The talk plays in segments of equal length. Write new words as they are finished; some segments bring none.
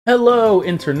Hello,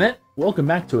 Internet! Welcome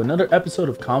back to another episode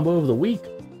of Combo of the Week.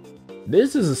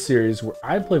 This is a series where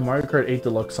I play Mario Kart 8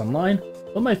 Deluxe online,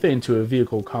 put my fate into a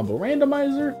vehicle combo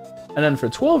randomizer, and then for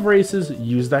 12 races,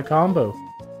 use that combo.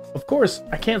 Of course,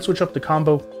 I can't switch up the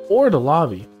combo or the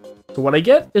lobby, so what I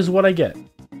get is what I get.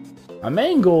 My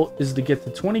main goal is to get to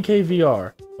 20k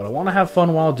VR, but I want to have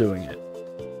fun while doing it.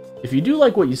 If you do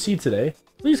like what you see today,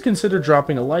 please consider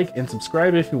dropping a like and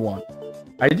subscribe if you want.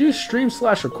 I do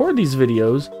stream/record these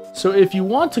videos, so if you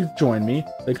want to join me,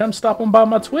 then come stop on by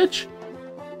my Twitch.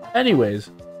 Anyways,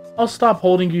 I'll stop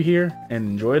holding you here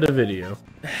and enjoy the video.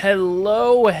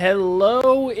 Hello,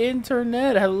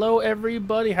 Internet. Hello,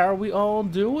 everybody. How are we all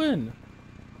doing?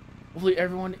 Hopefully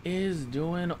everyone is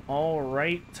doing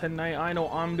alright tonight. I know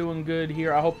I'm doing good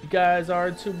here. I hope you guys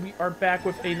are too. We are back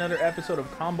with another episode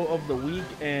of Combo of the Week,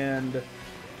 and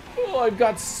I've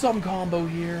got some combo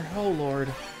here. Oh,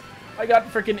 Lord. I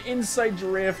got freaking Inside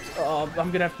Drift.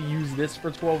 I'm gonna have to use this for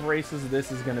 12 races.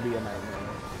 This is gonna be a nightmare.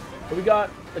 But we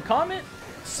got the Comet,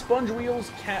 Sponge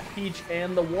Wheels, Cat Peach,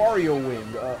 and the Wario Wing.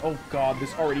 Oh god,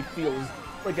 this already feels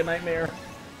like a nightmare.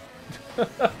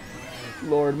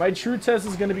 Lord, my true test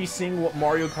is gonna be seeing what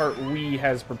Mario Kart Wii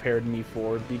has prepared me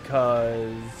for,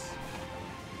 because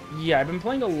yeah, I've been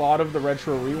playing a lot of the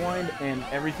Retro Rewind, and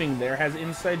everything there has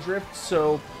Inside Drift,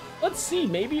 so let's see,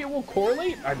 maybe it will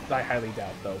correlate? I highly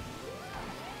doubt, though.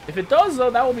 If it does,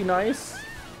 though, that will be nice.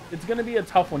 It's gonna be a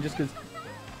tough one, just because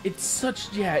it's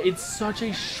such, yeah, it's such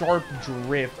a sharp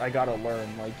drift I gotta learn.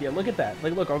 Like, yeah, look at that.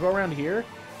 Like, look, I'll go around here.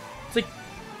 It's like,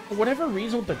 for whatever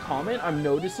reason with the Comet, I'm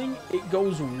noticing it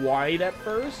goes wide at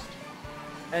first,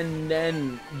 and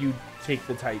then you take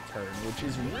the tight turn, which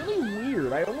is really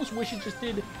weird. I almost wish it just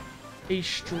did a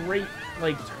straight,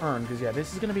 like, turn, because, yeah,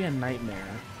 this is gonna be a nightmare.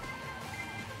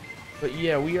 But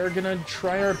yeah, we are gonna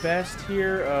try our best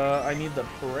here. I need the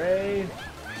Prey.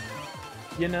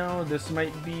 You know, this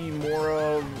might be more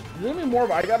of...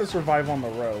 I gotta survive on the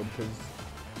road, because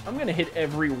I'm gonna hit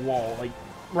every wall, like,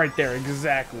 right there,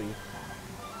 exactly.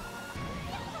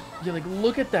 Yeah, like,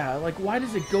 look at that. Like, why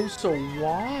does it go so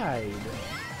wide?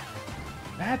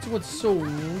 That's what's so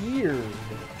weird.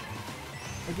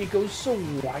 Like, it goes so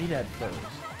wide at first.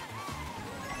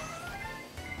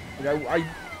 Like,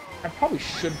 I probably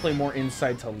should play more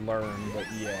Inside to learn,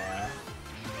 but yeah.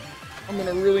 I'm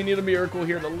gonna really need a miracle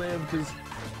here to live, because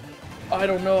I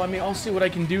don't know. I mean, I'll see what I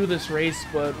can do this race,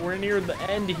 but we're near the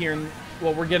end here, and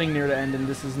well, we're getting near the end, and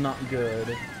this is not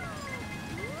good.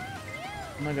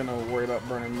 I'm not gonna worry about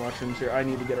burning mushrooms here. I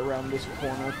need to get around this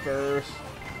corner first.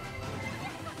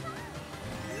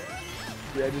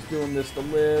 Yeah, just doing this to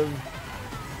live.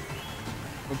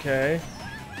 Okay.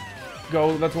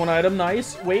 Go, that's one item,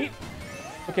 nice. Wait.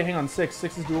 Okay, hang on, 6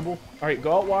 is doable. Alright,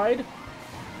 go out wide.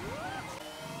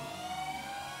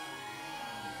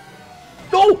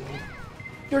 No!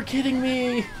 You're kidding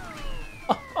me!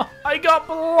 I got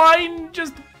blind,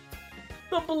 just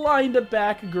the blind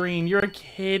back green. You're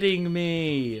kidding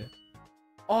me.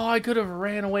 Oh, I could have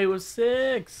ran away with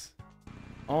 6.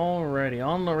 Alrighty,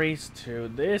 on the race 2.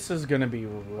 This is gonna be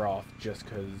rough, just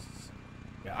because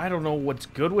yeah, I don't know what's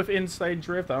good with Inside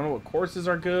Drift. I don't know what courses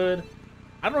are good.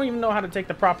 I don't even know how to take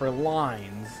the proper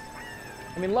lines.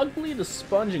 I mean, luckily the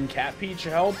Sponge and Cat Peach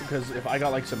help, because if I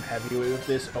got like some heavyweight with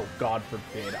this, oh god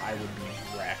forbid, I would be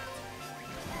wrecked.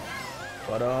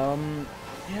 But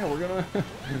yeah, we're gonna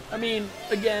I mean,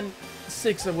 again,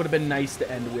 6 would have been nice to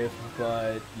end with,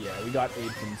 but yeah, we got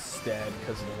 8 instead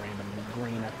because of the random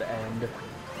green at the end.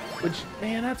 Which,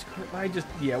 man, that's,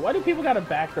 yeah, why do people gotta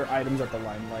back their items at the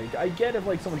line? Like, I get if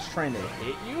like someone's trying to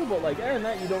hit you, but like, other than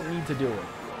that, you don't need to do it.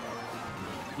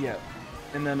 Yeah,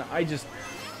 and then I just,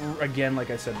 again, like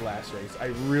I said last race,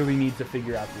 I really need to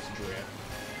figure out this drift.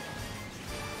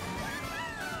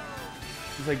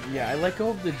 It's like, yeah, I let go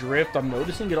of the drift. I'm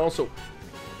noticing it also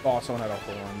someone had a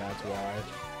horn, that's why.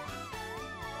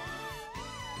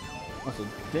 Also,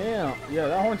 damn, yeah,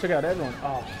 that horn took out everyone.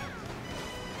 Oh.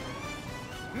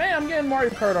 Man, I'm getting Mario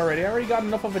Kart already. I already got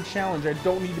enough of a challenge. I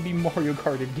don't need to be Mario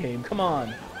Karted game. Come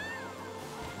on.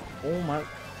 Oh my...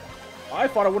 I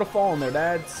thought I would have fallen there.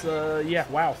 That's, yeah,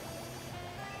 wow.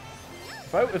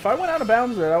 If I went out of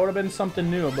bounds there, that would have been something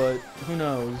new, but who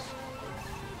knows.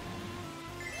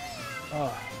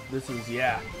 Oh, this is,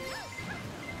 yeah.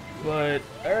 But,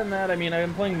 other than that, I mean, I've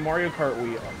been playing Mario Kart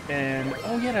Wii, and,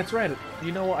 oh yeah, that's right.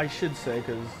 You know what I should say,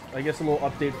 because I guess a little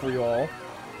update for you all.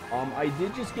 I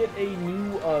did just get a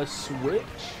new, Switch,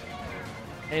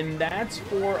 and that's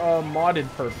for, modded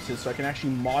purposes, so I can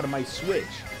actually mod my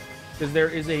Switch. Because there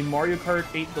is a Mario Kart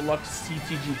 8 Deluxe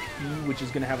CTGP, which is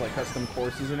going to have, like, custom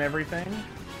courses and everything,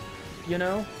 you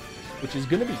know? Which is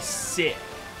going to be sick.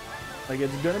 Like,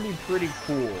 it's gonna be pretty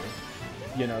cool,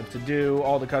 you know, to do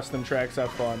all the custom tracks,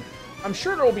 have fun. I'm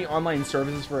sure there will be online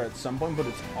services for it at some point, but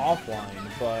it's offline.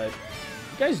 But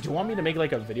if you guys do want me to make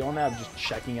like a video on that of just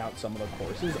checking out some of the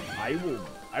courses, I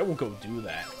will go do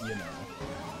that, you know.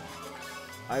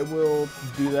 I will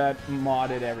do that,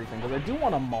 mod it, everything, because I do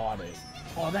want to mod it.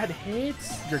 Oh, that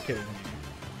hits? You're kidding me.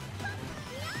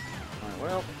 Alright,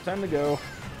 well, time to go.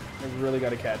 I've really got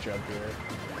to catch up here.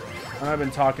 And I've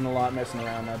been talking a lot, messing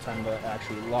around. Now time to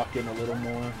actually lock in a little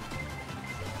more.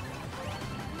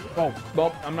 Oh,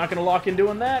 well, I'm not going to lock in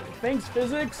doing that. Thanks,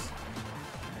 physics.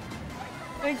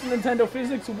 Thanks, Nintendo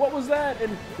Physics. What was that?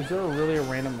 And is there really a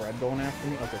random red going after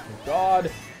me? Okay, thank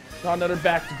God. Not another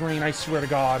back to green, I swear to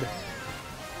God.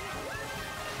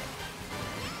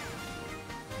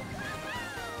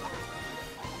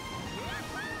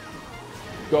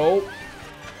 Go.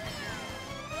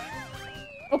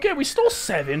 Okay, we stole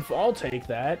 7. I'll take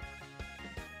that.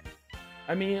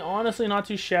 I mean, honestly, not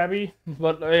too shabby.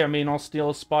 But, hey, I mean, I'll steal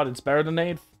a spot. It's better than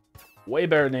 8th. Way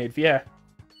better than 8th, yeah.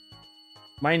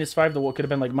 -5 to what could have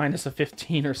been like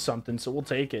 -15 or something, so we'll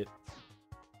take it.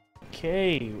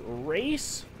 Okay,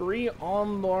 race 3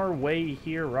 on our way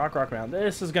here. Rock Round.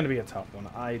 This is going to be a tough one.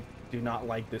 I do not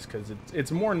like this because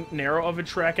it's more narrow of a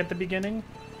track at the beginning.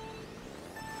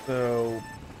 So,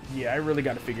 yeah, I really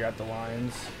got to figure out the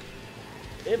lines.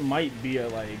 It might be a,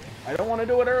 like, I don't want to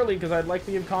do it early because I'd like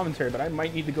to give commentary, but I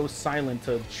might need to go silent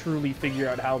to truly figure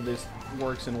out how this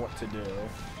works and what to do.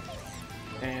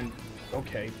 And,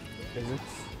 okay, physics.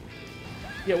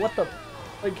 Yeah, what the,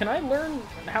 like, can I learn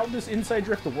how this inside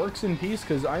drift works in peace?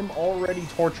 Because I'm already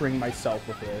torturing myself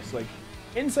with this. Like,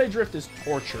 inside drift is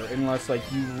torture unless, like,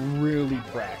 you really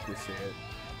practice it.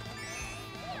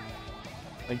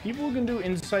 Like, people who can do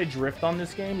inside drift on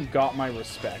this game got my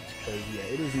respect, because, yeah,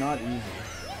 it is not easy.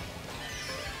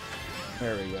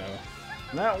 There we go.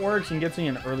 And that works and gets me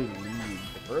an early lead,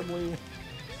 preferably.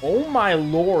 Oh my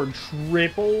lord,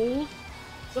 triple?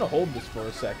 I'm gonna hold this for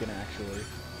a second, actually.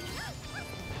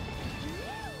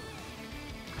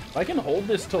 If I can hold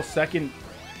this till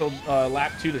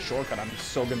lap 2 to shortcut, I'm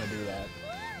so gonna do that.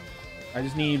 I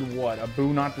just need, what, a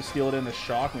boo not to steal it in the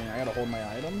shock? I mean, I gotta hold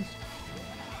my items.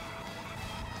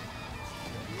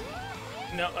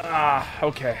 No,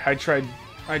 okay. I tried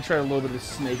a little bit of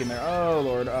snake in there. Oh,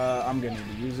 Lord. I'm gonna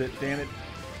need to use it. Damn it.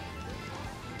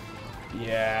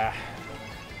 Yeah.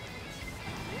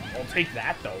 I'll take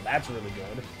that, though. That's really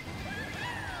good.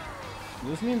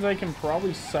 This means I can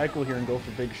probably cycle here and go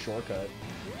for big shortcut.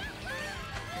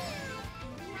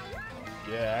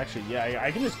 Yeah, actually, yeah, I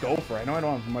can just go for it. I know I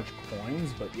don't have much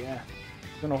coins, but yeah.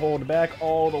 Gonna hold it back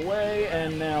all the way,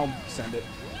 and now send it.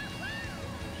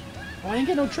 Oh, I didn't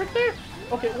get no trick there?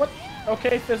 Okay, what?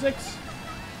 Okay, physics.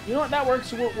 You know what? That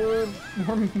works. We're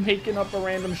making up a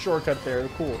random shortcut there.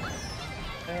 Cool.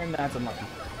 And that's unlucky.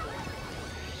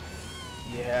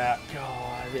 Yeah,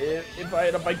 God. If I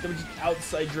had a bike that was just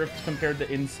outside drift compared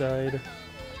to inside.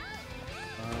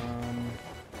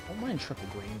 I don't mind triple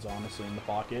greens, honestly, in the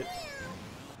pocket.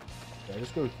 Okay,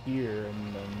 just go here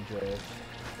and then drift.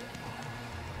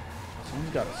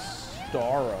 Someone's got a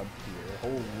star up here.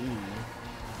 Holy.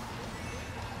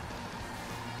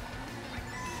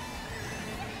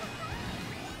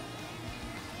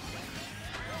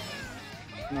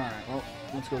 Alright, well,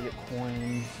 let's go get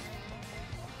coins.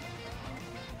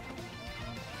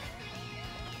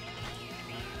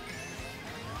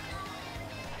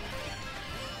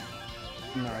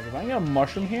 Alright, if I get a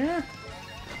mushroom here?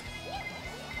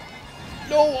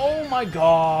 No, oh my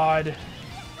god!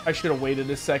 I should have waited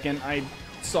a second. I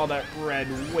saw that red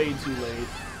way too late.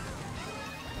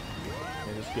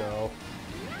 Okay, just go.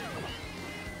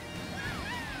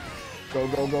 Go,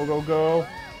 go, go, go, go.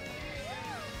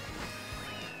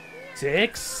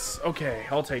 6? Okay,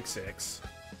 I'll take 6.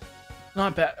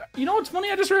 Not bad. You know what's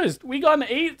funny? I just realized we got an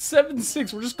 8, 7,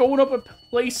 6. We're just going up a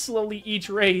place slowly each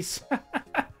race.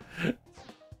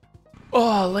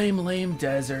 Oh, lame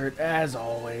desert, as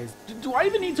always. Do I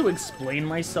even need to explain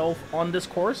myself on this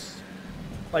course?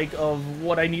 Like, of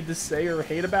what I need to say or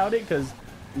hate about it? Because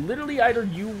literally either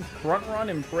you front run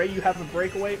and pray you have a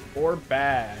breakaway or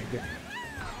bag.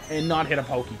 And not hit a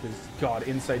pokey, because, God,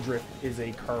 inside drift is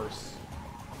a curse.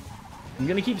 I'm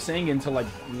gonna keep saying it until I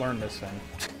learn this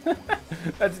thing.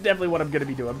 That's definitely what I'm gonna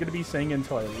be doing. I'm gonna be saying it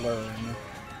until I learn.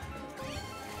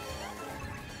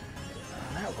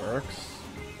 That works.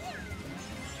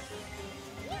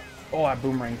 Oh, that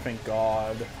boomerang, thank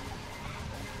God.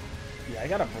 Yeah, I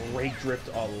gotta brake drift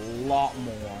a lot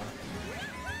more.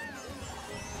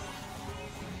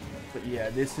 But yeah,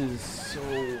 this is so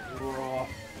rough.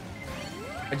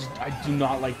 I do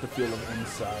not like the feel of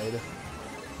inside.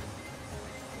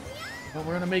 But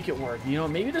we're gonna make it work. You know,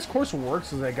 maybe this course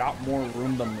works because I got more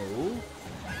room to move.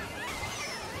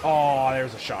 Oh,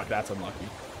 there's a shock. That's unlucky.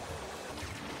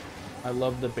 I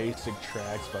love the basic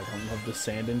tracks, but I don't love the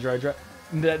sand and dry track.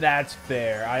 That's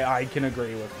fair. I can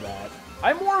agree with that.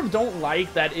 I more of don't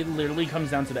like that it literally comes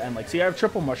down to the end. Like, see, I have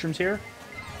triple mushrooms here.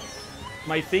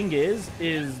 My thing is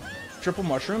triple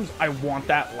mushrooms, I want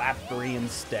that lap 3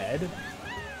 instead.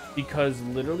 Because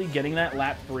literally getting that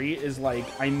lap 3 is like,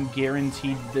 I'm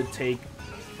guaranteed to take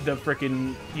the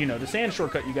frickin', you know, the sand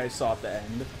shortcut you guys saw at the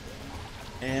end.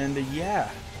 And yeah.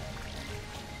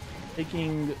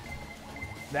 Taking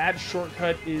that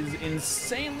shortcut is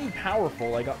insanely powerful.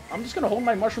 Like, I'm just gonna hold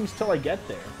my mushrooms till I get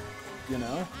there. You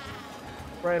know?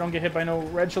 Right, I don't get hit by no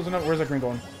red shells or no. Where's that green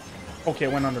going? Okay,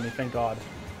 it went under me, thank God.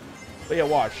 But yeah,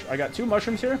 watch. I got 2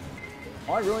 mushrooms here.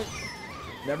 Oh, I really...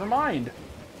 Never mind.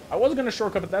 I was gonna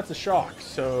shortcut, but that's a shock.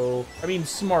 So, I mean,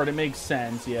 smart. It makes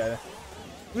sense, yeah.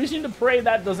 We just need to pray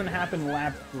that doesn't happen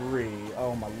lap 3.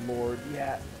 Oh, my lord.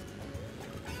 Yeah.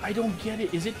 I don't get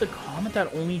it. Is it the Comet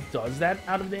that only does that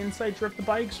out of the inside drift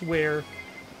bikes, where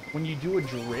when you do a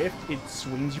drift, it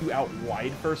swings you out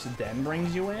wide first, then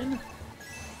brings you in?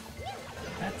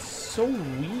 That's so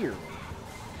weird.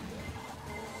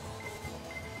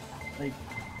 Like,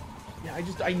 yeah,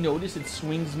 I notice it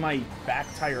swings my back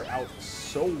tire out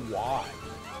so wide.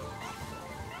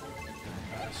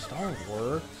 Star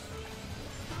works.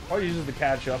 I'll use it to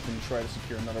catch up and try to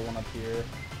secure another one up here.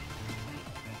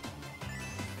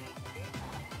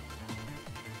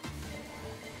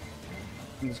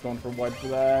 I'm just going for wide for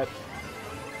that.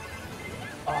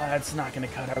 Oh, that's not going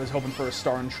to cut. I was hoping for a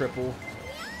star and triple.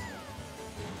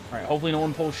 Alright, hopefully no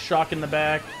one pulls shock in the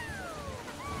back.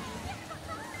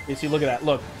 You see, look at that.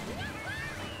 Look.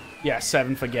 Yeah,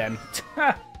 7th again.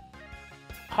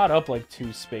 Hot up like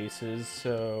 2 spaces,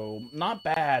 so not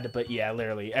bad, but yeah,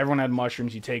 literally. Everyone had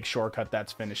mushrooms. You take shortcut,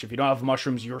 that's finished. If you don't have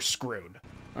mushrooms, you're screwed.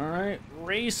 Alright,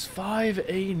 race 5,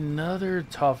 another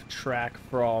tough track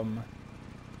from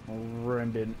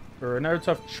Ribbon, or another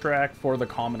tough track for the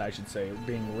Comet, I should say,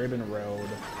 being Ribbon Road.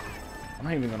 I'm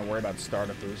not even going to worry about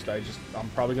startup boost. I'm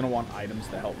probably going to want items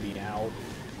to help me out.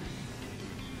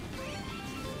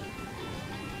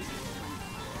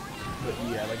 But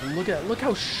yeah, like look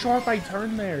how sharp I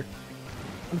turned there.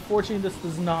 Unfortunately, this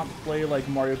does not play like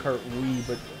Mario Kart Wii,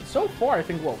 but so far I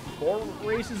think, what, 4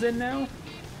 races in now?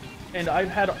 And I've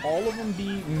had all of them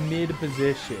be mid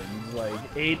positions, like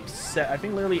 8, I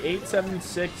think literally 8, 7,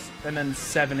 6, and then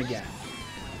 7 again.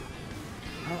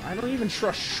 I don't even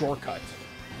trust shortcut.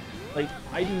 Like,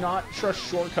 I do not trust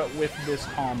shortcut with this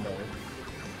combo.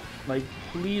 Like,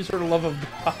 please, for the love of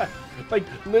God. Like,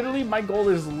 literally, my goal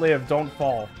is live, don't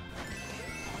fall.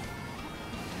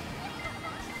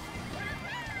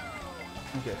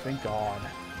 Okay, thank God.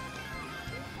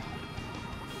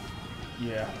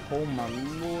 Yeah, oh my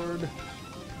lord.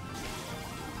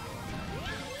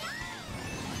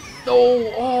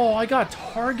 Oh, I got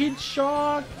target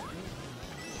shocked?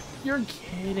 You're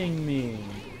kidding me.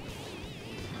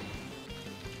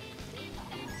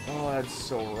 Oh, that's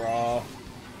so rough.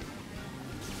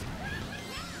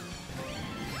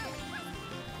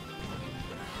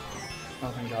 Oh,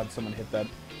 thank God someone hit that.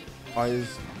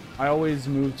 I always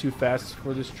move too fast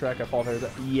for this track. I fall there.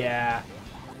 Yeah.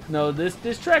 No,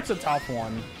 this track's a tough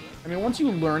one. I mean, once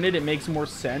you learn it, it makes more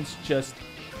sense. Just,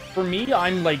 for me,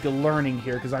 I'm, like, learning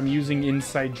here because I'm using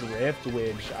inside drift,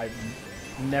 which I've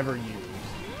never used.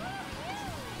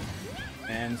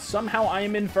 And somehow I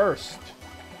am in first.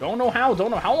 Don't know how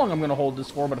long I'm going to hold this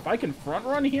for, but if I can front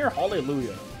run here,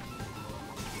 hallelujah.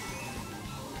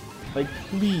 Like,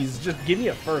 please, just give me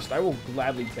a first. I will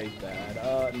gladly take that.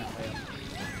 No.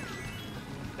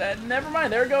 Never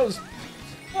mind, there it goes.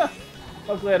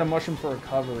 Luckily I had a mushroom for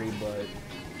recovery, but...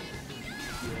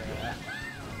 yeah.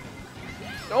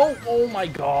 Oh my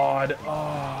God. Oh,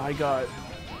 I got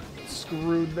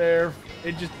screwed there.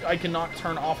 I cannot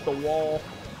turn off the wall.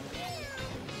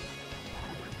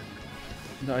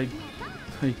 The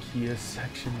IKEA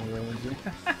section ruins it.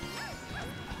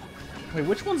 Wait,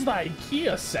 which one's the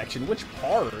IKEA section? Which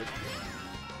part?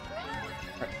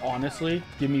 Right, honestly,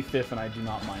 give me 5th and I do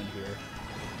not mind here.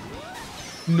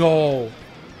 No.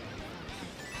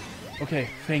 Okay,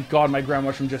 thank God my ground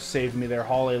mushroom just saved me there.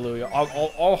 Hallelujah.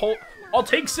 I'll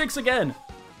take 6 again.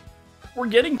 We're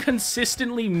getting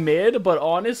consistently mid, but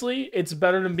honestly, it's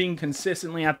better than being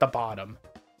consistently at the bottom.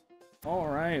 All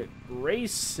right,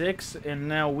 race 6, and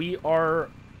now we are,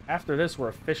 after this, we're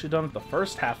officially done with the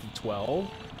first half of 12.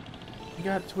 We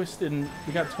got Twisted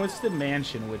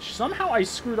Mansion, which somehow I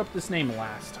screwed up this name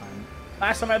last time.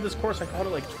 Last time I had this course, I called it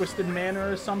like Twisted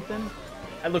Manor or something.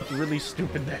 I looked really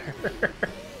stupid there.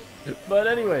 But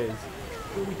anyways,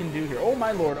 what we can do here. Oh,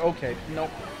 my lord. Okay,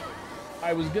 nope.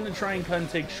 I was gonna try and cut and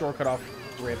take shortcut off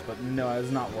grip, but no, it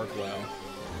does not work well.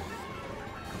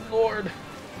 Lord.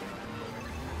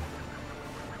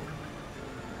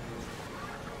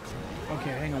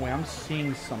 Okay, hang on, wait, I'm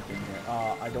seeing something here.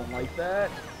 I don't like that.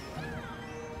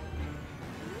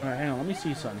 Alright, hang on, let me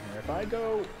see something here. If I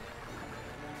go...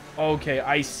 Okay,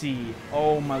 I see.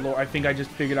 Oh, my lord, I think I just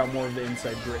figured out more of the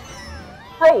inside grip.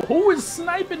 Bro, who is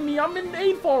sniping me? I'm in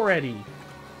 8th already.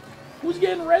 Who's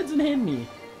getting reds and hitting me?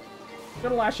 I'm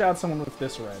gonna lash out someone with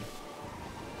this red.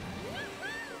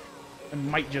 I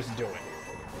might just do it.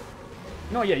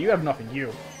 No, yeah, you have nothing.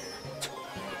 You.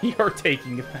 You're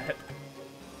taking that.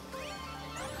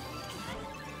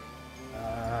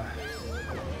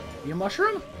 You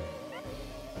mushroom?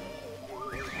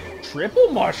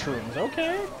 Triple mushrooms.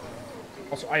 Okay.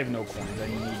 Also, I have no coins. I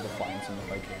need to find some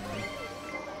if I can.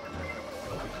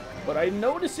 But I'm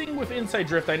noticing with Inside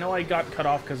Drift, I know I got cut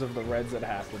off because of the reds that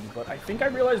happened, but I think I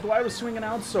realized why I was swinging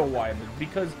out so widely.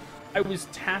 Because I was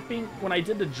tapping, when I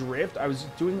did the drift, I was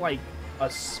doing like a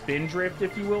spin drift,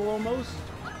 if you will, almost.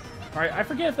 Alright, I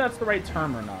forget if that's the right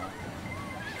term or not.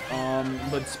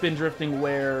 But spin drifting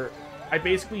where I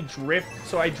basically drift,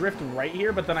 so I drift right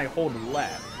here, but then I hold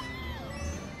left.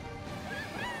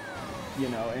 You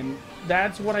know, and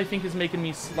that's what I think is making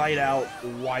me slide out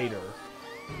wider.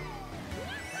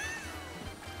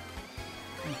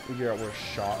 Figure out where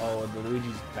shot. Oh, the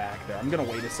Luigi's back there. I'm gonna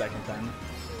wait a second then.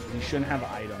 You shouldn't have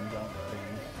items, I don't think.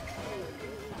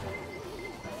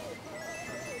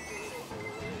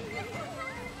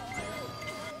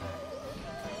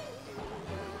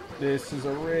 This is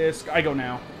a risk. I go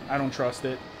now. I don't trust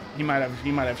it. He might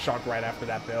have shock right after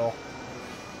that, Bill.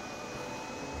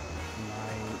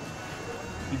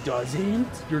 He doesn't?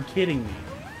 You're kidding me.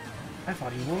 I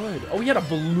thought he would. Oh, he had a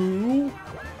blue?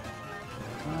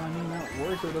 I mean, that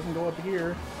works, so it doesn't go up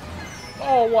here.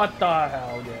 Oh, what the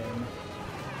hell, game?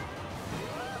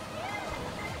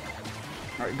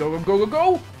 Alright, go, go, go, go,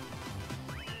 go!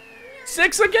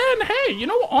 6 again! Hey, you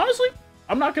know what? Honestly,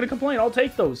 I'm not gonna complain. I'll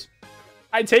take those.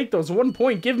 I take those. 1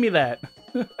 point. Give me that.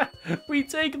 We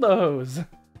take those.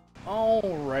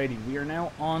 Alrighty, we are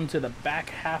now on to the back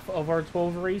half of our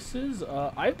 12 races.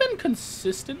 I've been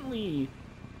consistently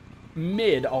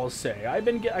mid, I'll say. I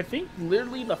think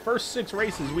literally the first 6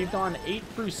 races we've gone 8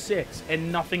 through 6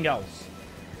 and nothing else,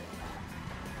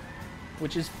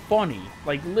 which is funny.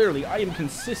 Like literally, I am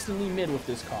consistently mid with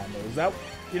this combo. Is that,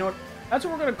 you know what? That's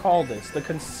what we're gonna call this, the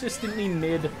consistently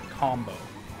mid combo.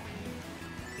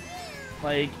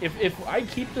 Like if I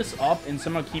keep this up and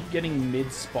somehow keep getting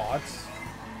mid spots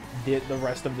the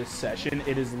rest of this session,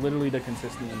 it is literally the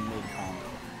consistently mid combo.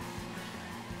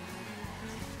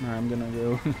 Alright, I'm gonna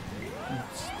go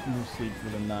sleep for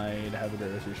the night, have a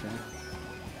great rest of your show.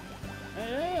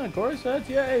 Yeah, of course, it's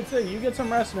you get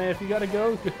some rest, man. If you gotta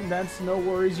go, that's no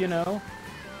worries, you know.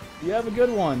 You have a good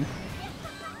one.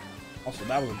 Also,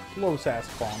 that was a close-ass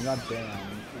bomb, god damn.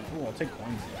 Ooh, I'll take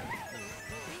coins there.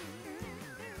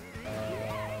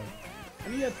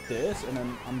 Let me get this, and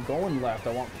then I'm going left.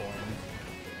 I want coins.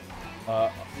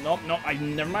 Nope,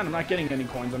 never mind. I'm not getting any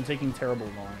coins. I'm taking terrible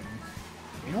lines.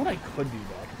 You know what I could do,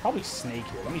 though? I could probably snake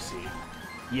here. Let me see.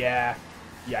 Yeah,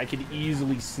 I could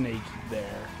easily snake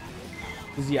there.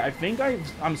 Because, yeah, I think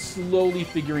I'm slowly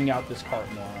figuring out this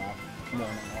cart more off. No.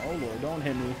 Oh, Lord, don't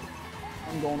hit me.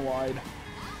 I'm going wide.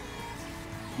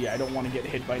 Yeah, I don't want to get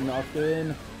hit by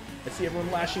nothing. I see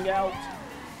everyone lashing out.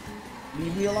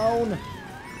 Leave me alone.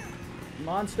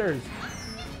 Monsters.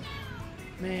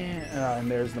 Man. And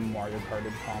there's the Mario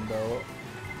Karted combo.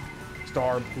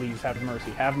 Star, please, have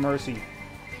mercy. Have mercy.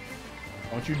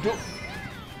 Don't you do...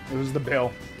 It was the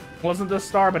bill. It wasn't the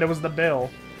star, but it was the bill.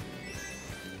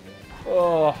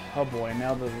 Oh boy,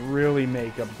 now to really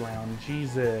make up ground.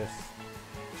 Jesus.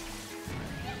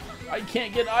 I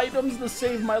can't get items to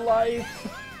save my life.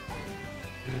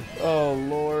 Oh,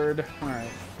 Lord. Alright.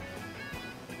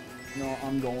 No,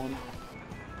 I'm going.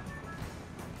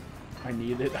 I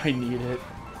need it. I need it.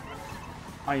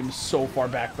 I am so far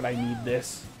back, but I need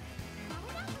this.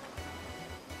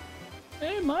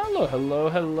 Hey, Milo. Hello,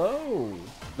 hello.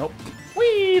 Nope.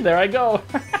 Whee! There I go.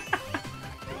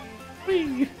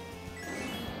 Whee!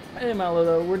 Hey,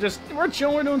 Milo. We're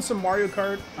chilling. We're doing some Mario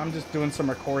Kart. I'm just doing some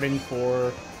recording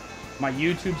for my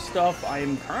YouTube stuff. I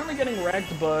am currently getting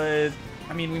wrecked, but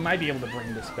I mean, we might be able to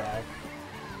bring this back.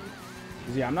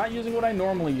 Yeah, I'm not using what I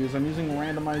normally use. I'm using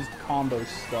randomized combo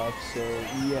stuff, so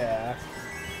yeah.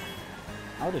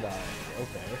 How did I?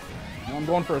 Okay. No, I'm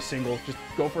going for a single. Just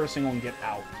go for a single and get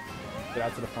out. Get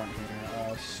out to the front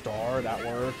here. Star, that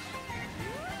works.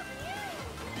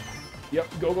 Yep,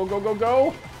 go, go, go, go,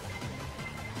 go!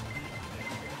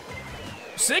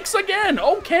 6 again.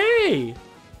 Okay.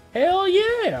 Hell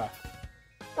yeah.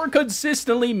 We're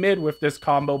consistently mid with this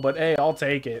combo, but hey, I'll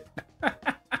take it.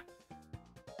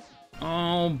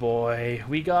 Oh boy,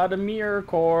 we got a mirror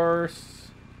course.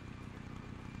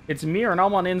 It's mirror and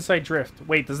I'm on inside drift.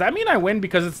 Wait, does that mean I win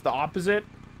because it's the opposite?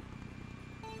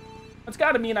 That's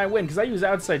gotta mean I win because I use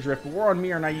outside drift, but we're on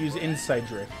mirror and I use inside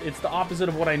drift. It's the opposite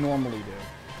of what I normally do.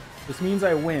 This means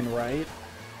I win, right?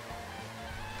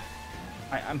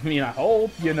 I mean, I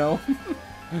hope, you know.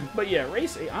 But yeah,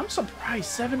 race 8. I'm surprised.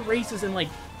 7 races and like,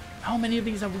 how many of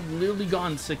these have we literally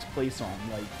gone 6th place on?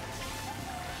 Like,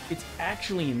 it's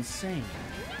actually insane.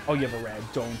 Oh, you have a red.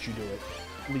 Don't you do it.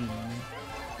 Please.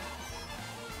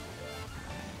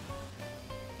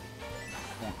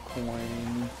 Want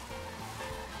coin.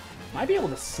 Might be able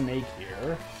to snake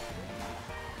here.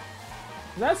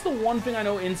 That's the one thing I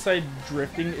know inside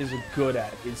drifting is good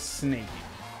at, is snaking.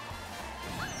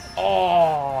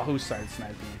 Oh, who's side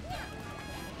sniping me?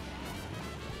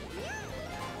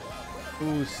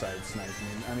 Who's side sniping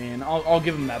me? I mean, I'll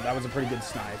give him that. That was a pretty good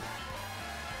snipe.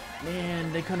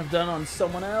 Man, they couldn't have done it on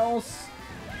someone else.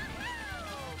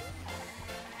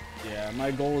 Yeah,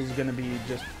 my goal is gonna be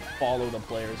just follow the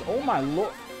players. Oh my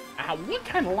lord. Ow, what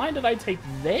kind of line did I take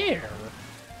there?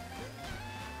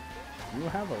 You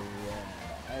have a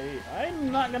red.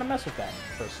 I'm not gonna mess with that,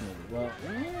 personally. Well,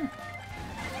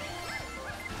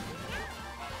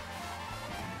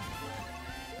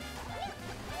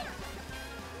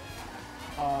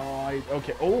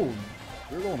 okay. Oh,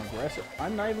 you're going aggressive.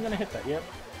 I'm not even gonna hit that. Yep.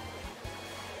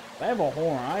 I have a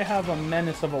horn. I have a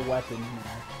menace of a weapon here.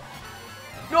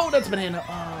 No, that's banana.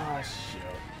 Ah, shit.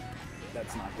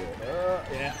 That's not good.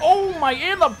 Yeah. Oh my,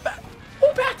 and the back.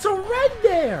 Who backs a red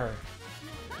there?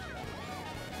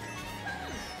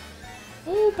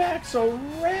 Who backs a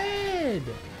red?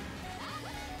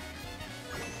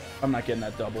 I'm not getting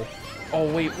that double.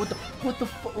 Oh wait, what the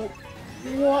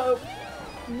what?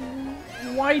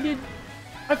 Why did...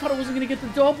 I thought I wasn't gonna get the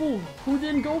double. Who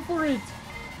didn't go for it?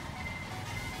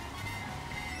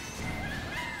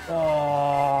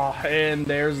 Oh, and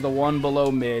there's the one below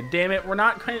mid. Damn it, we're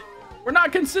not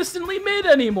consistently mid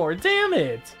anymore. Damn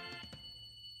it.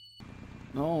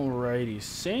 Alrighty,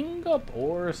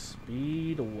 Singapore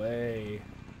Speedway.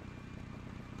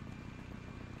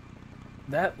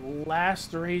 That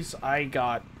last race I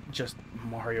got just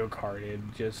Mario Karted.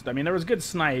 I mean, there was good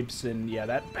snipes, and yeah,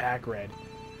 that back red.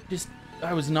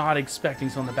 I was not expecting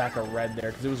someone to back a red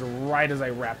there, because it was right as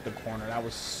I wrapped the corner. That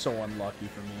was so unlucky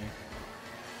for me.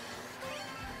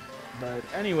 But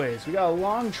anyways, we got a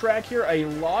long track here, a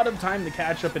lot of time to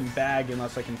catch up and bag,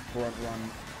 unless I can front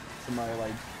run to my,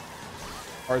 like,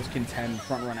 Hearts Contend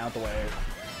front run out the way.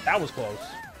 That was close.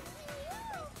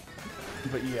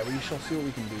 But yeah, we shall see what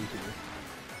we can do here.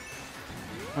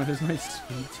 Why does my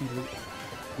sweet tea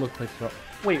look like rum?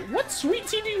 Wait, what sweet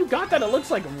tea do you got that it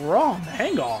looks like rum?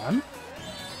 Hang on.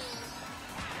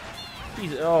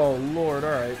 Jeez, oh lord,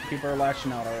 alright. People are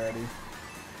lashing out already.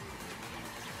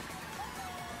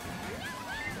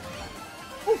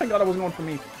 Oh, thank god I wasn't going for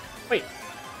me. Wait.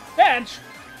 Tetch!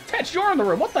 Tetch, you're in the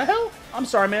room. What the hell? I'm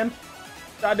sorry, man.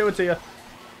 Gotta do it to you.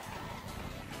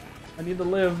 I need to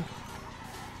live.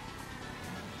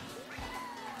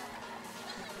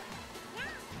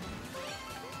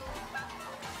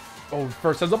 Oh,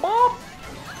 first has a bomb!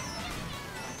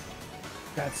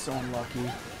 That's so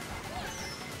unlucky.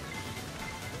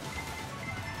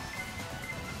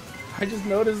 I just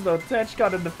noticed though, Tetch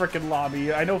got in the frickin'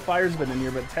 lobby. I know Fire's been in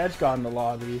here, but Tetch got in the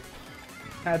lobby.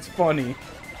 That's funny.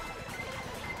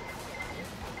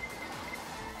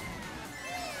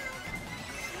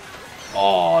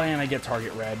 Oh, and I get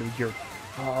target red. You're...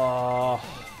 Oh.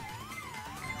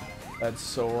 That's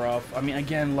so rough. I mean,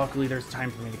 again, luckily there's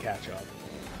time for me to catch up.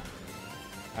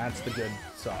 That's the good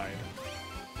side.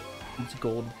 It's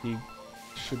gold tea,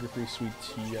 sugar-free sweet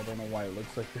tea. I don't know why it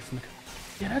looks like this.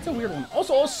 Yeah, that's a weird one.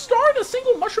 Also, a star and a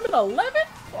single mushroom at 11?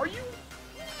 Are you...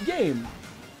 Game.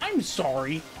 I'm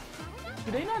sorry.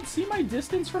 Do they not see my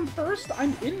distance from first?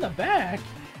 I'm in the back.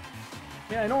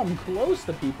 Yeah, I know I'm close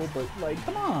to people, but, like,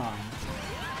 come on.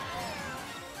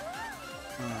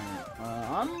 Alright,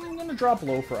 I'm gonna drop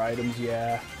low for items,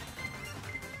 yeah.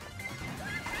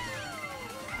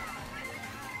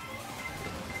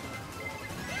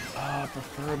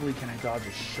 Preferably, can I dodge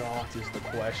a shot is the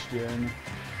question.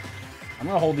 I'm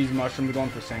gonna hold these mushrooms going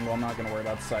for single. I'm not gonna worry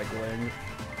about cycling.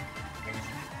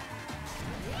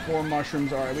 4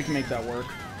 mushrooms. Alright, we can make that work.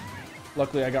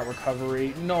 Luckily, I got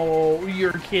recovery. No,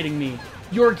 you're kidding me.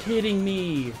 You're kidding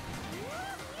me.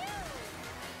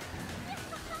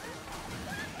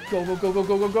 Go, go, go, go,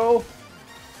 go, go, go.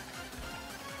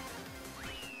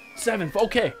 7th.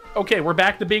 Okay. Okay, we're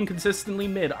back to being consistently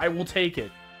mid. I will take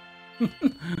it.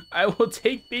 I will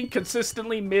take being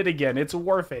consistently mid again. It's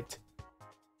worth it.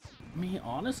 I mean,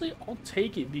 honestly, I'll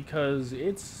take it because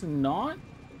it's not...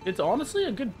 It's honestly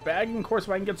a good bagging course if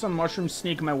I can get some mushrooms,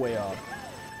 sneak my way up.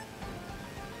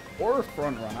 Or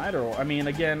front run, either. I mean,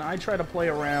 again, I try to play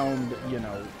around, you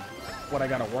know, what I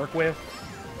gotta work with.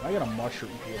 I got a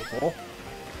mushroom, beautiful.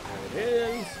 There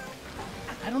it is.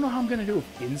 I don't know how I'm gonna do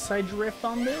inside drift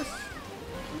on this.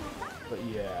 But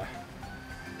yeah.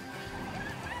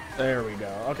 There we go.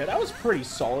 Okay, that was pretty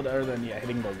solid other than, yeah,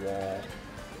 hitting the wall.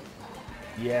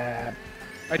 Yeah.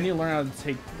 I need to learn how to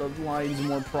take the lines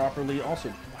more properly. Also,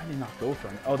 why did they not go for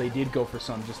them? Oh, they did go for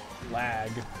some, just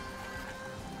lag.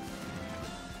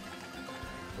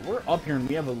 So we're up here and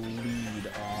we have a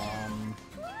lead.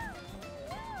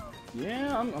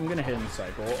 Yeah, I'm gonna hit and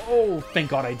cycle. Oh, thank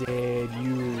God I did,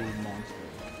 you monster.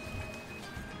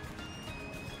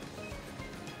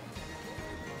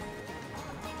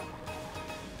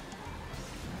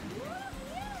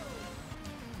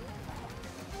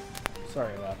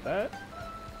 Sorry about that.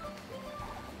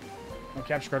 Oh,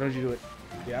 capture card, how did you do it?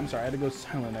 Yeah, I'm sorry, I had to go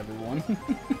silent everyone.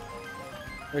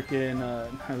 Frickin',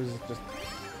 I was just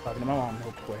talking to my mom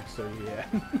real quick, so yeah.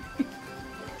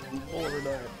 Lord,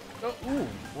 oh, ooh,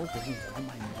 work is on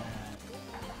my mat.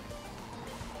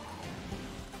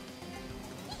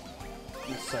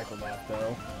 Let's cycle that,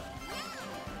 though.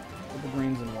 Put the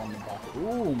greens in one in the pocket.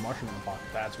 Ooh, mushroom in the pocket,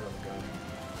 that's really good.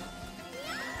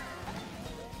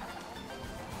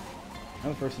 Now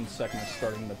the first and second are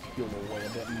starting to peel away a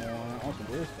bit more. Also,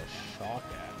 where's the shock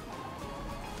at?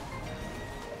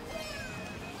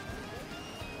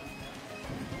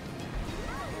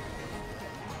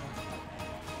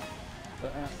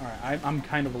 Alright, I'm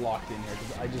kind of locked in here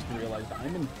because I just realized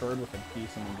I'm in third with a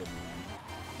decent good lead.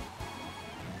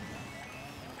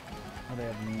 Oh, they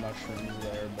have mushrooms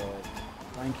there, but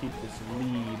try and keep this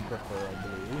lead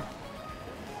preferably.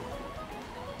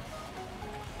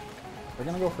 They're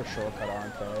gonna go for shortcut,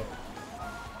 aren't they?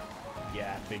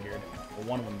 Yeah, I figured. Well,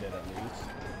 one of them did at least.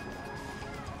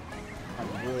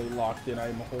 I'm really locked in.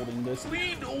 I'm holding this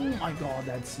lead. Oh my God,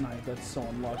 that snipe. That's so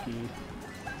unlucky.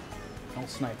 Don't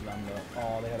snipe them though.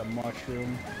 Oh, they had a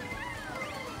mushroom.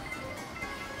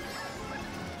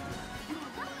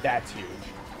 That's huge.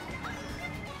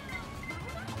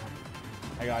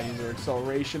 I gotta use their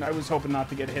acceleration. I was hoping not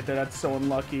to get hit there. That's so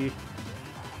unlucky.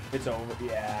 It's over.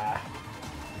 Yeah.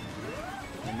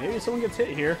 And maybe someone gets hit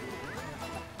here.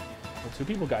 Well, 2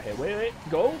 people got hit. Wait,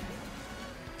 go.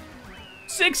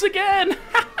 6 again.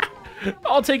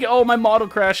 I'll take it. Oh, my model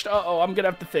crashed. Uh-oh, I'm gonna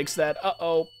have to fix that.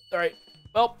 Uh-oh. All right.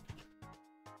 Well.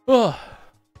 Oh.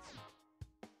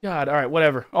 God, all right,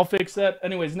 whatever. I'll fix that.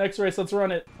 Anyways, next race, let's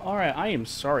run it. All right, I am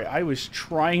sorry. I was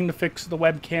trying to fix the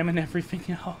webcam and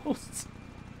everything else.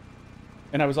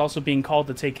 And I was also being called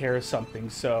to take care of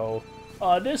something, so...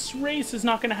 this race is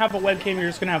not going to have a webcam. You're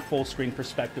just going to have full screen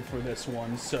perspective for this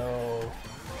one. So,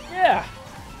 yeah.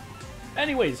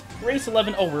 Anyways, race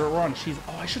 11. Oh, we're on cheese.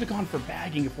 Oh, I should have gone for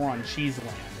bagging if we're on cheese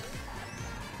land.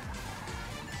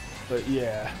 But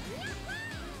yeah,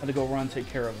 had to go run, take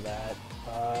care of that.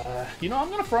 You know, I'm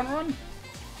going to front run.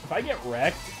 If I get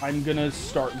wrecked, I'm going to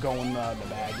start going the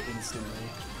bag instantly.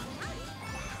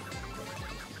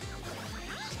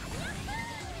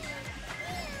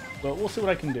 But we'll see what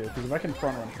I can do, because if I can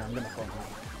front run here, I'm going to front run.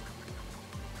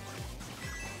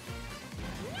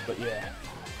 But yeah.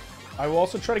 I will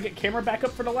also try to get camera back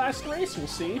up for the last race, we'll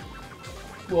see.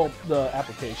 Well, the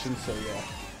application, so yeah.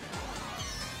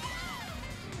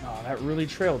 Oh, that really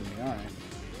trailed me, alright.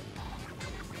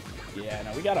 Yeah,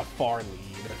 no, we got a far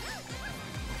lead.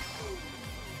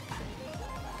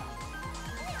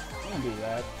 I'm gonna do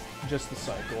that. Just the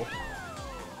cycle.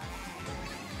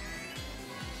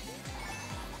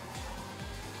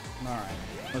 Alright,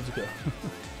 let's go.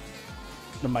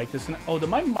 The mic disconnect. Oh, did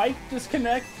my mic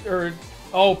disconnect? Or,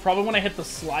 oh, probably when I hit the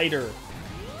slider.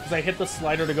 Because I hit the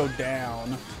slider to go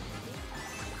down.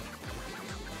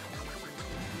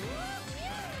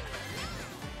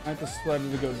 I hit the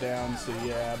slider to go down, so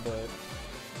yeah, but...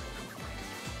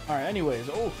 Alright, anyways.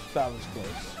 Oh, that was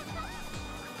close.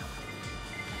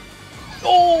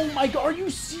 Oh my God, are you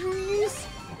serious?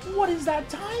 What is that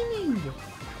timing?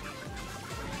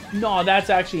 No, that's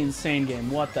actually insane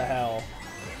game. What the hell?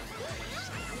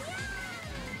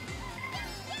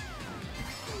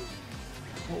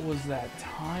 What was that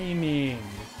timing?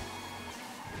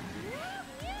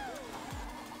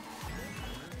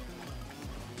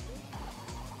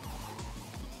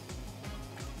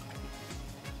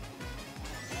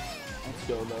 Let's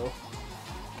go, though.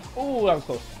 Oh, that was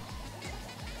close.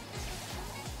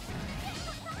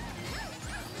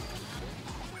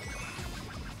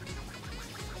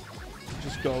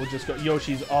 go, just go.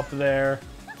 Yoshi's up there.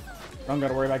 Don't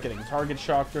gotta worry about getting target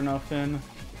shocked or nothing.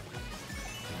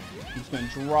 He's gonna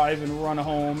drive and run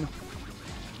home.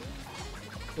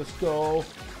 Let's go.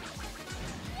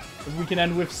 If we can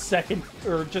end with second,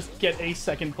 or just get a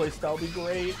second place, that'll be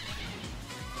great.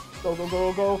 Go, go,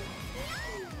 go, go.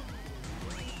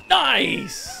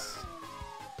 Nice!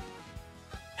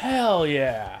 Hell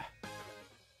yeah.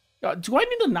 Do I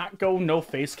need to not go no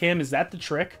face cam? Is that the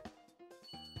trick?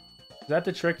 Is that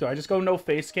the trick? Do I just go no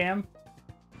face cam?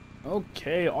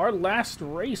 Okay, our last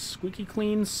race. Squeaky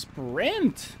clean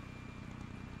sprint.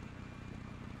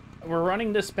 We're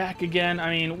running this back again. I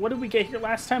mean, what did we get here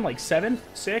last time? Like 7?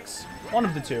 6? One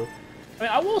of the two. I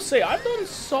mean, I will say, I've done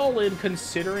solid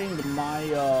considering my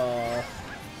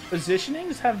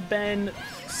positionings have been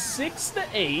 6 to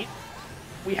 8.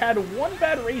 We had one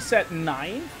bad race at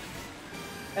 9.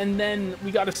 And then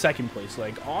we got a second place.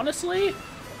 Like, honestly,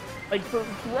 like, for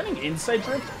running inside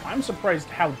drift, I'm surprised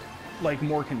how, like,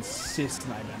 more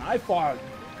consistent I've been. I thought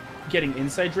getting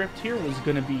inside drift here was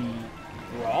gonna be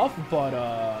rough, but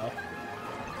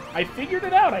I figured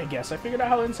it out, I guess. I figured out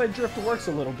how inside drift works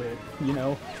a little bit, you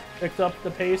know. Picked up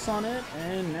the pace on it,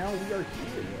 and now we are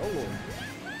here. Oh, Lord.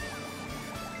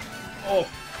 Oh,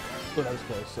 that was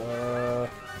close.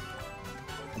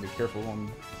 I'll be careful.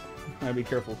 I'll be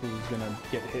careful who's gonna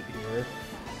get hit here.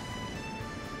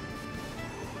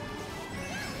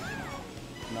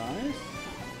 Nice.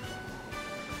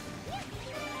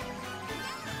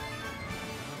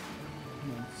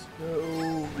 Let's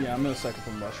go. Yeah, I'm gonna second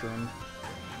for mushroom.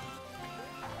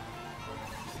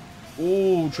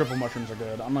 Ooh, triple mushrooms are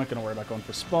good. I'm not gonna worry about going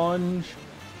for sponge.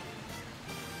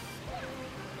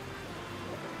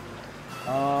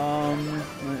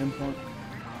 Import.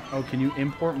 Oh, can you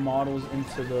import models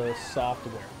into the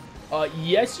software?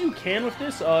 Yes, you can with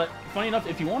this. Funny enough,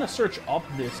 if you want to search up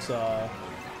this,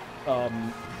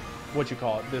 what you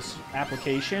call it, this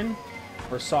application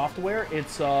or software,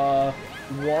 it's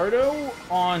Wardo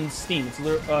on Steam. It's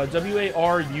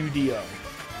W-A-R-U-D-O.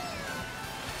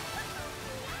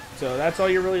 So that's all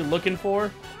you're really looking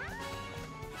for.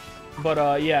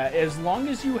 But yeah, as long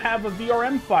as you have a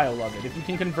VRM file of it, if you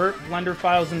can convert Blender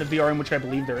files into VRM, which I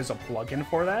believe there is a plugin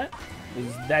for that,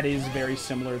 that is very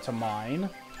similar to mine.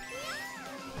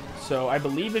 So I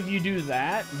believe if you do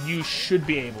that, you should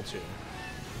be able to.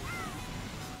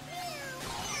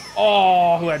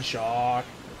 Oh, who had shock?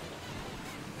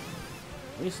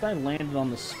 At least I landed on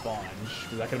the sponge,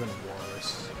 because that could have been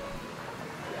worse.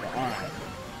 Alright,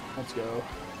 let's go.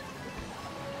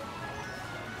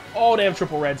 Oh, they have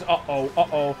triple reds. Uh-oh,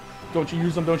 uh-oh. Don't you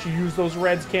use them. Don't you use those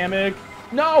reds, Kamek.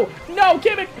 No! No,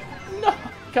 Kamek! No!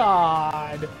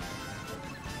 God.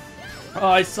 Oh,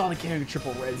 I saw the Kamek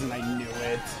triple reds and I knew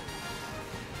it.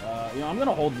 You know, I'm going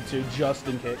to hold the 2 just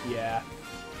in case. Yeah.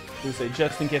 I was going to say,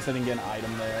 just in case I didn't get an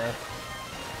item there.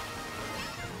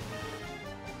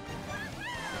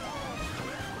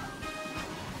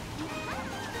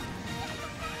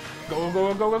 Go,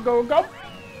 go, go, go, go, go!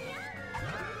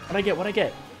 What'd I get? What'd I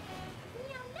get?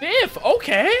 5th,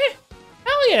 okay.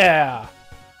 Hell yeah.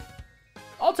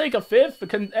 I'll take a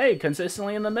 5th. Hey,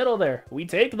 consistently in the middle there. We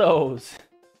take those.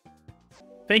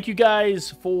 Thank you guys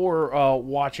for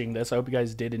watching this. I hope you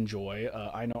guys did enjoy.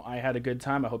 I know I had a good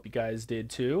time. I hope you guys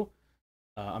did too.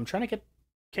 I'm trying to get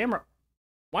camera.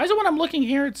 Why is it when I'm looking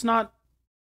here, it's not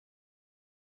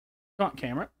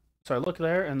camera? So I look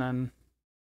there and then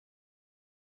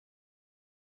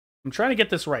I'm trying to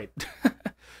get this right.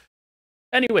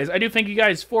 Anyways, I do thank you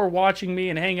guys for watching me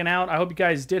and hanging out. I hope you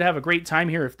guys did have a great time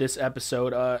here with this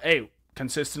episode. Hey,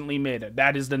 consistently mid.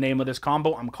 That is the name of this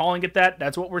combo. I'm calling it that.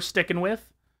 That's what we're sticking with.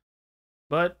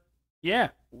 But, yeah,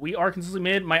 we are consistently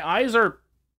mid. My eyes are...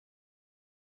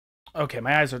 Okay,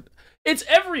 my eyes are... It's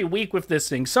every week with this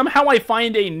thing. Somehow I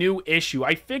find a new issue.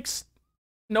 I fix...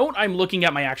 Note, I'm looking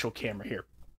at my actual camera here.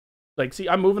 Like, see,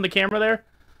 I'm moving the camera there.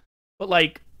 But,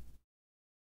 like...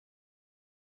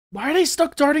 Why are they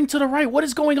stuck darting to the right? What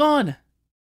is going on?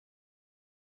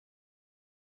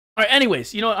 All right,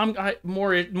 anyways, you know,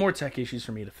 more tech issues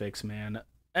for me to fix, man.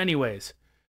 Anyways,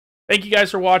 thank you guys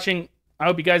for watching. I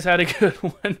hope you guys had a good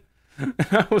one.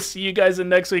 I will see you guys in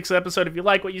next week's episode. If you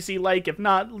like what you see, like. If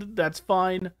not, that's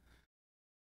fine.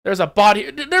 There's a bot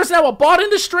here. There's now a bot in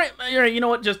the stream. You know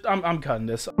what? Just I'm cutting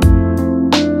this.